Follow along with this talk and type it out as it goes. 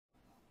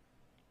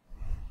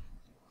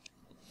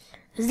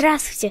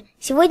Здравствуйте!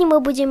 Сегодня мы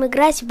будем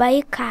играть в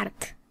бои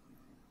карт.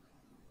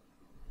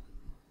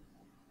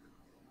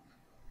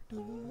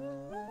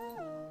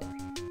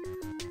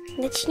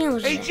 Начнем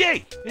же. Hey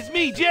Jake, it's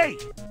me, Jake.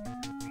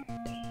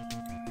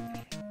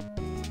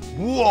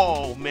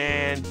 Whoa,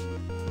 man.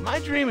 Am I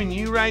dreaming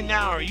you right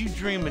now or are you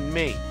dreaming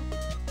me?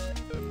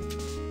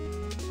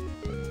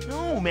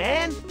 No,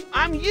 man.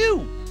 I'm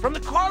you from the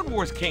Card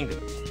Wars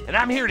Kingdom. And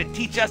I'm here to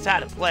teach us how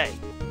to play.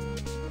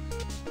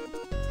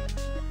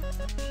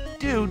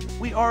 Dude,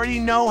 we already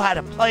know how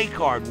to play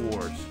Card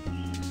Wars.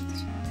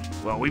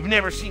 Well, we've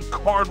never seen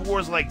Card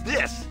Wars like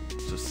this.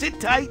 So sit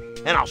tight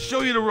and I'll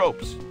show you the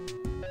ropes.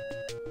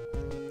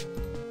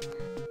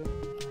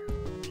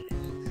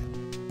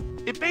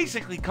 It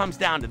basically comes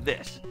down to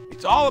this.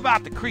 It's all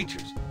about the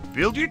creatures.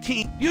 Build your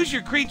team, use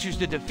your creatures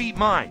to defeat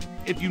mine.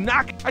 If you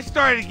knock it, I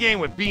started a game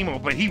with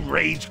BMO, but he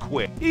rage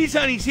quit. These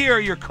honeys here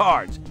are your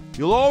cards.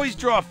 You'll always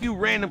draw a few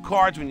random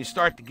cards when you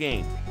start the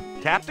game.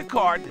 Tap the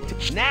card,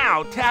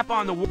 now tap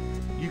on the...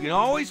 You can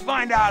always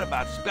find out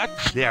about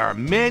there are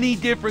many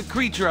different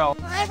creature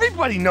elements.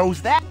 Everybody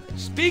knows that.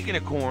 Speaking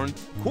of corn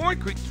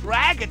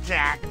drag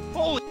attack.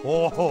 Holy,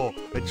 oh,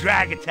 a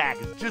drag attack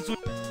is just what...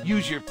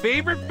 Use your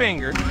favorite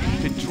finger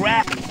to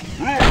drag.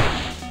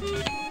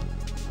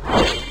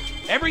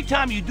 Every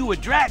time you do a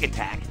drag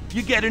attack,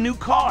 you get a new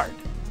card.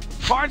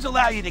 Cards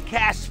allow you to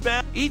cast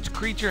spells. Each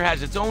creature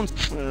has its own...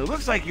 It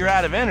looks like you're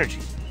out of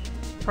energy.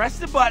 Press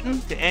the button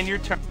to end your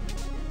turn.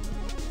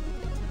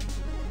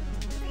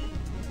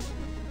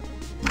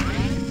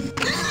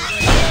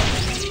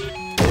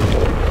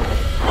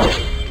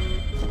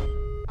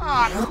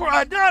 Ah,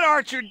 crud, not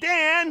Archer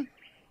Dan!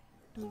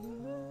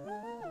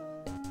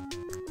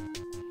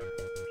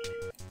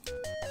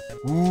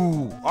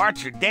 Ooh,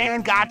 Archer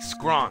Dan got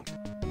scrunked.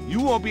 You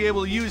won't be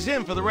able to use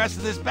him for the rest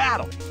of this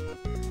battle.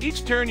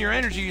 Each turn your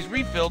energy is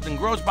refilled and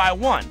grows by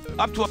 1,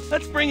 up to a...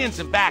 Let's bring in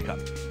some backup.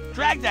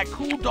 Drag that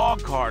cool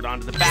dog card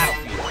onto the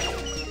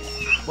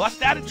battlefield.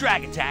 Bust out a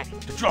drag attack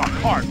to draw a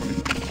card from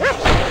it.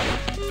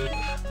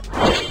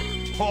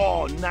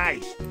 Oh,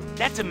 nice.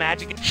 That's a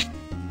magic...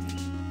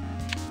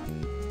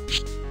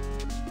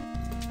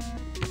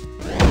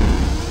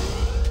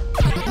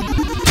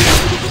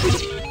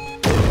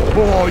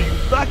 Oh, you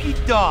lucky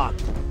dog!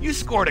 You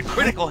scored a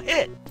critical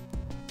hit!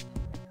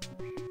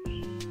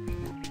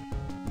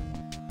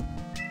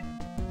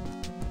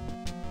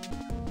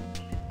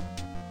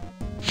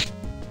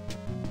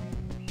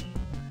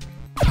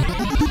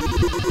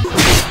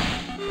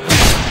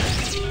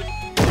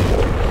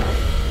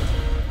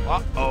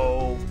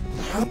 Uh-oh.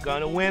 I'm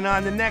gonna win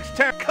on the next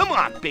turn. Come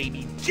on,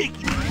 baby.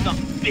 Jakey did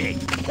something big.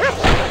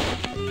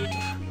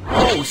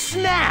 Oh,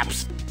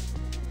 snaps!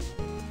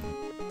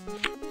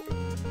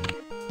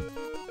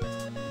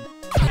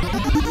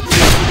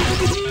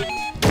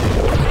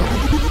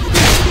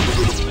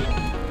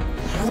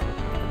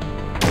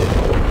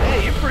 Hey,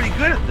 you're pretty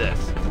good at this.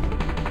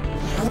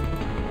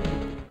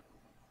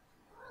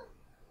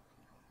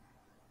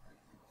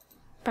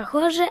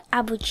 Похоже,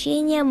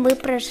 обучение мы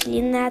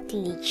прошли на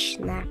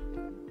отлично.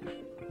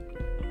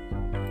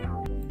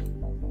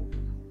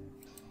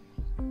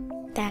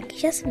 Так,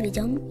 сейчас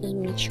введем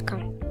имечко.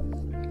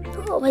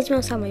 Ну,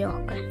 возьмем самое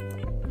легкое.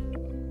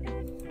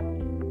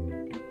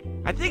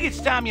 I think it's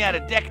time you had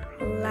a deck.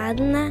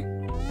 Ладно,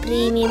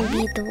 примем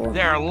битву.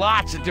 There are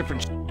lots of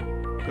different...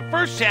 The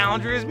first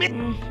challenger is me.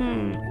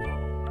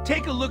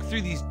 Take a look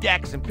through these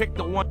decks and pick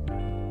the one...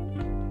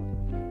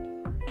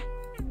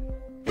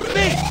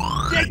 Me!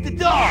 Take the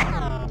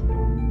dog!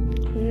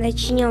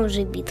 Начнем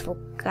же битву,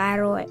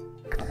 король.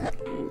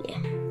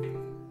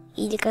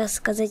 Или, как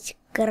сказать,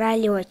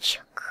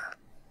 королечек.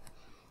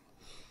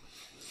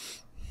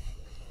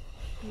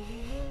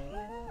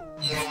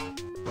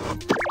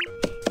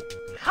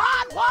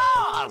 Card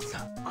Wars!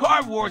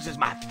 Card Wars is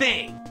my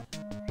thing.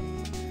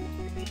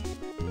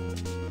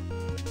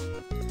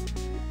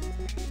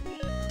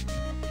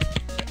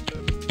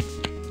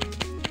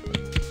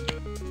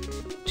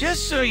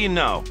 Just so you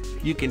know,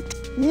 you can...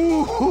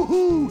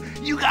 Ooh,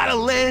 you got a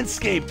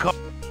landscape card.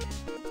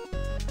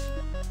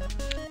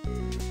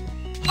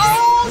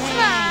 Oh,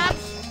 snap!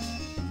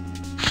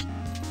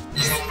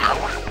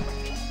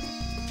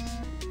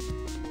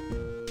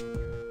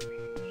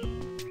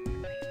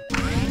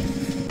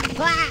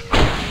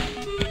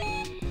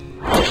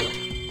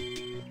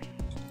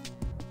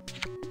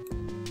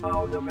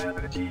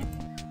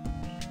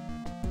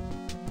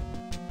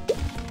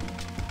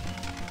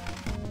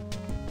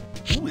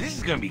 Ooh, this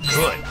is gonna be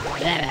good.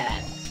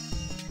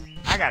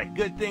 I got a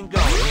good thing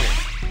going here.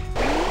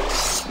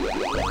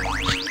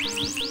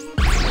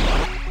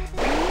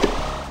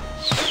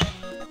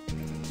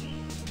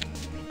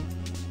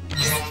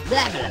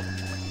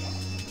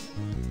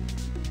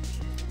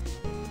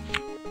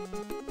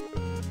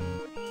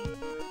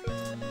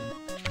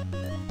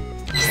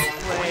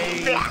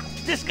 Play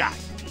this guy.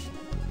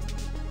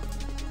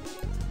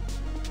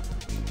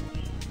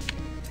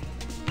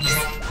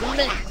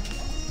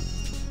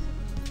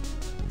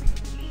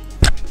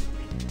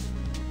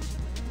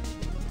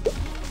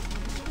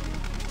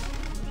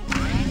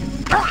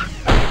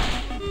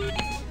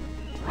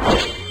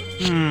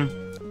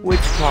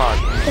 card.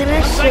 Looks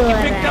Хорошо, like you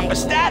picked up a Рай.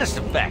 status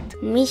effect.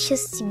 Мы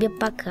сейчас тебе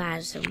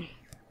покажем.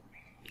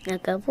 На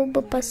кого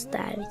бы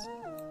поставить?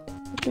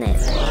 Вот на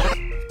это.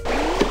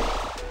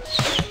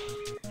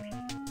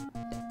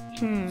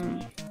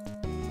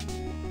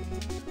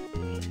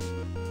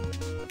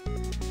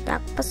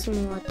 Так,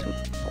 посмотрим.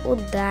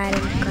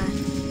 Ударим-ка.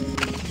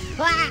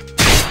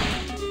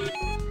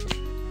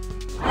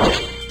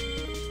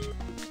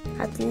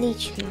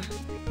 Отлично.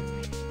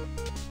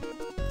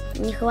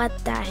 Не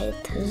хватает.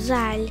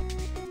 Жаль.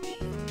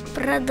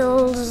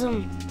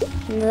 Продолжим.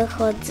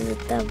 Доход за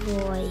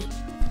тобой.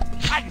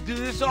 I can do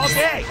this all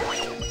day.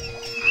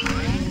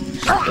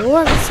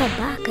 Что за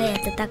собака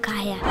это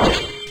такая?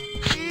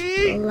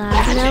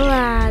 Ладно,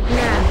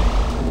 ладно.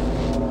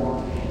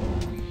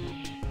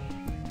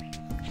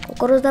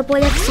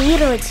 Кукурузополе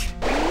активировать.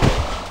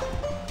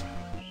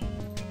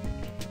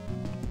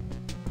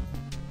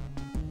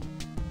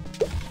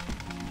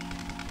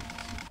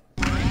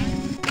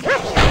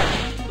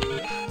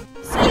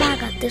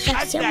 Собака, ты I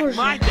совсем stacked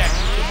my уже? deck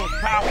with the most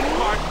powerful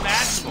cards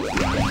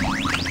imaginable.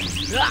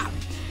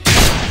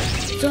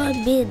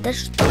 Зомби, да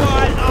что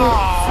What? ты?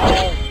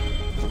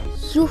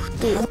 Oh! Ух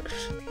ты.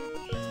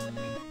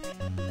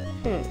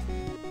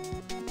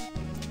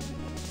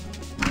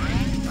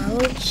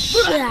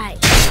 Получай.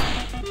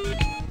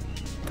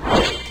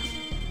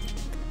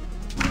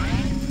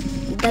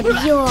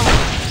 Добьем.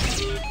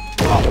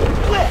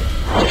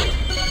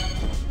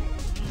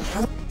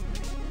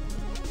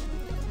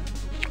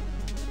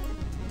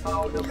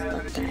 Не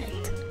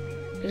хватает.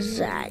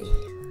 Жаль.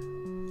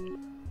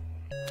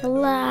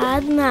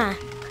 Ладно,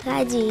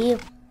 ходи.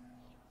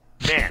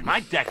 Man, my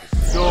deck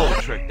is so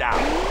tricked out.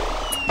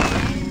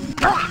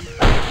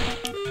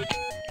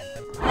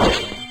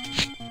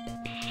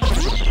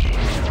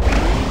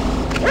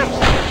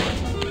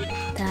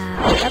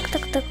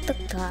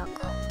 Так.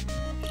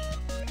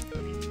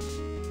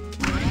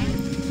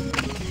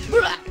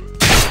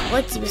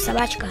 Вот тебе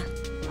собачка.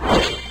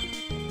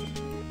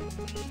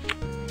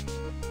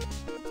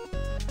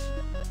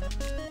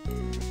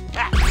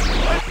 Ah,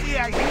 let's see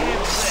how you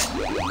handle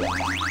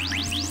this.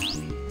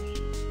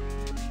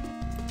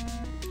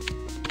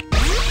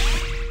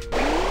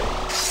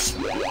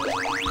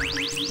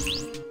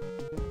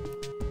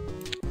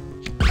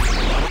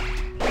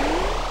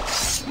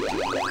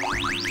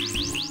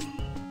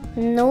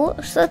 Ну,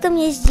 что ты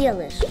мне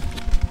сделаешь?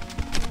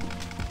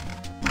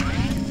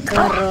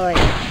 Король.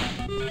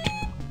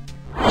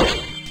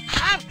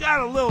 I've got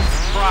a little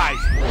surprise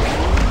for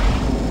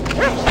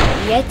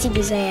you. Я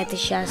тебе за это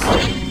сейчас.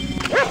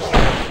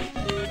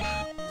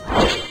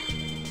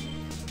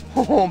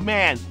 Oh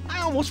man,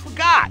 I almost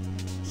forgot.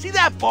 See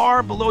that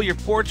bar below your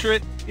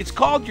portrait? It's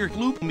called your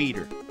loop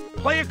meter.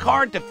 Play a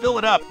card to fill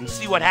it up and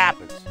see what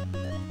happens.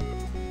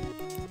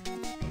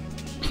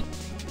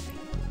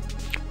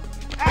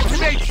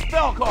 Activate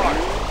spell card.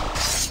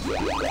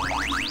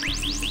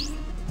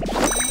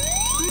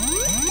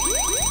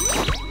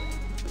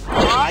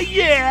 Ah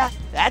yeah,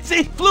 that's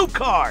a flute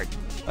card.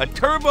 A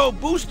turbo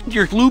boost.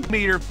 Your loop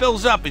meter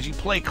fills up as you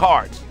play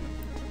cards.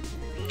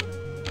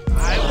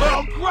 I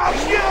will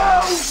crush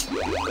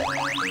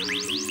you!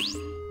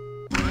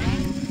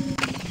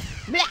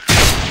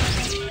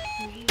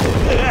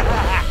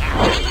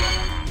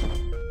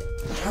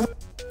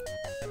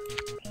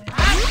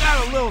 I've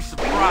got a little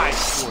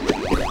surprise for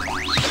you.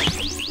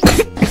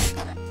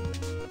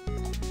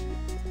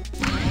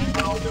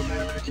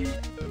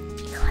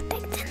 Не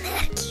хватает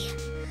энергии.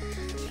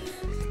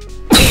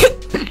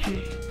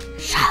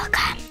 Жалко.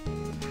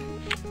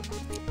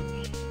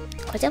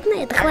 Хотя бы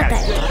на это I got a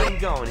хватает. good thing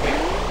going here.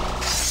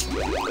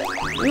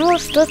 Ну,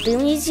 что ты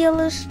мне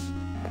делаешь?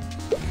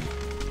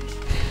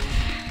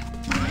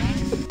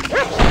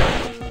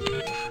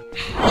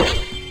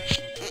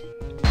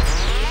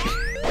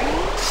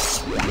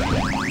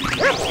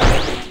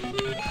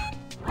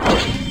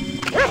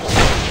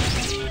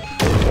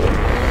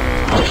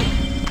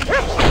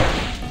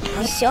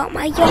 Все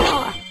мое.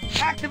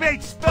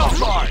 Activate spell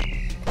card.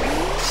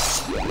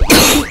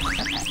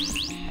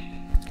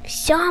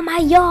 Все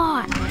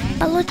мое.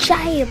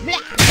 Получаем.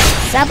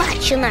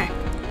 Собачина.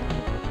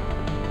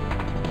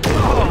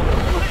 Oh,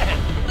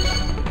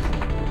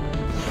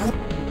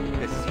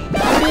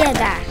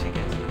 Победа.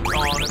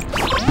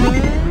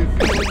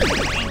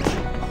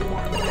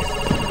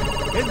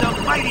 in the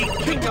mighty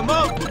kingdom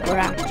of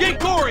Ура.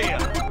 Jacoria.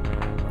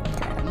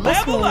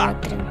 Level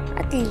up. Посмотрим.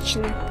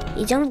 Отлично.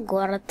 Идем в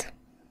город.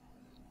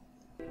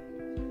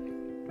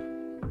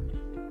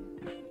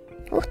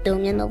 Ух ты, у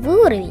меня новый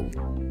уровень.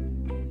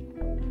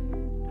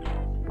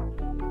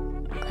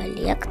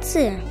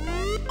 Коллекция.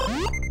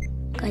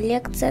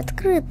 Коллекция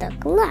открыта.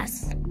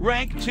 Класс.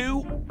 Rank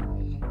 2.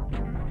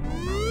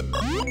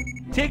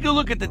 Take a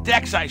look at the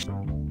decks I...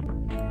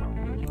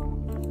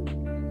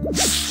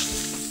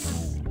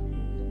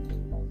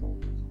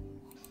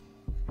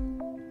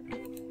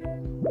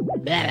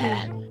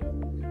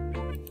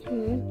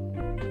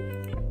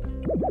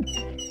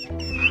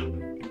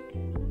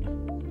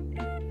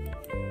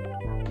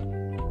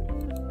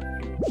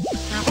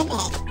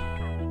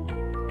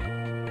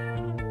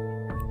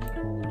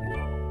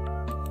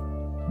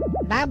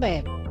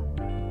 Бабы.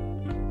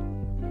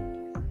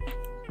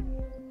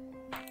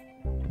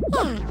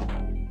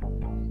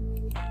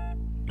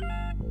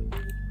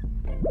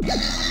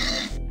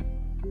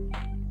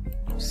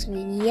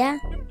 Свинья.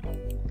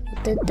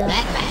 Вот это.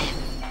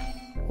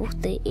 Ух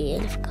ты,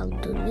 эльф,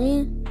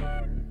 колдуны.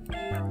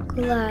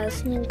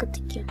 Классненько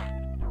таки.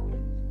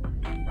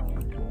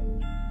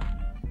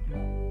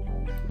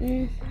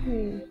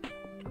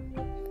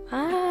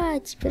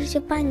 Теперь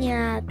все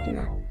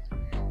понятно.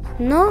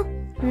 Но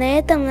на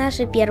этом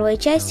наша первая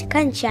часть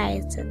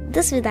кончается.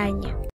 До свидания.